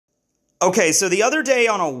Okay, so the other day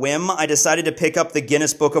on a whim, I decided to pick up the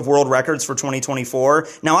Guinness Book of World Records for 2024.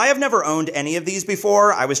 Now, I have never owned any of these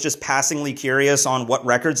before. I was just passingly curious on what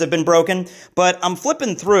records have been broken. But I'm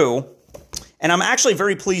flipping through, and I'm actually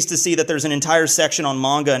very pleased to see that there's an entire section on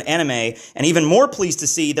manga and anime, and even more pleased to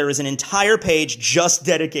see there is an entire page just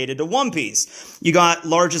dedicated to One Piece. You got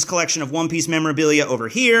largest collection of One Piece memorabilia over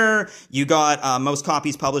here. You got most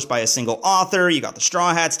copies published by a single author. You got the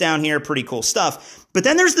Straw Hats down here. Pretty cool stuff. But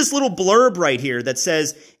then there's this little blurb right here that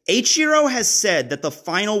says, Eiichiro has said that the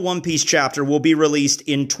final One Piece chapter will be released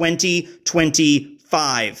in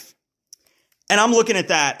 2025. And I'm looking at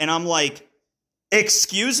that, and I'm like,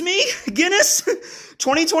 excuse me, Guinness?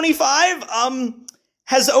 2025?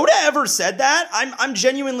 Has Oda ever said that? I'm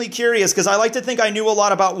genuinely curious because I like to think I knew a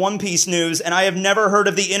lot about One Piece news, and I have never heard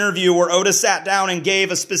of the interview where Oda sat down and gave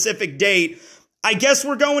a specific date. I guess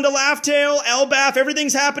we're going to Laugh Tale, Elbaf,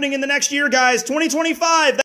 everything's happening in the next year, guys. 2025.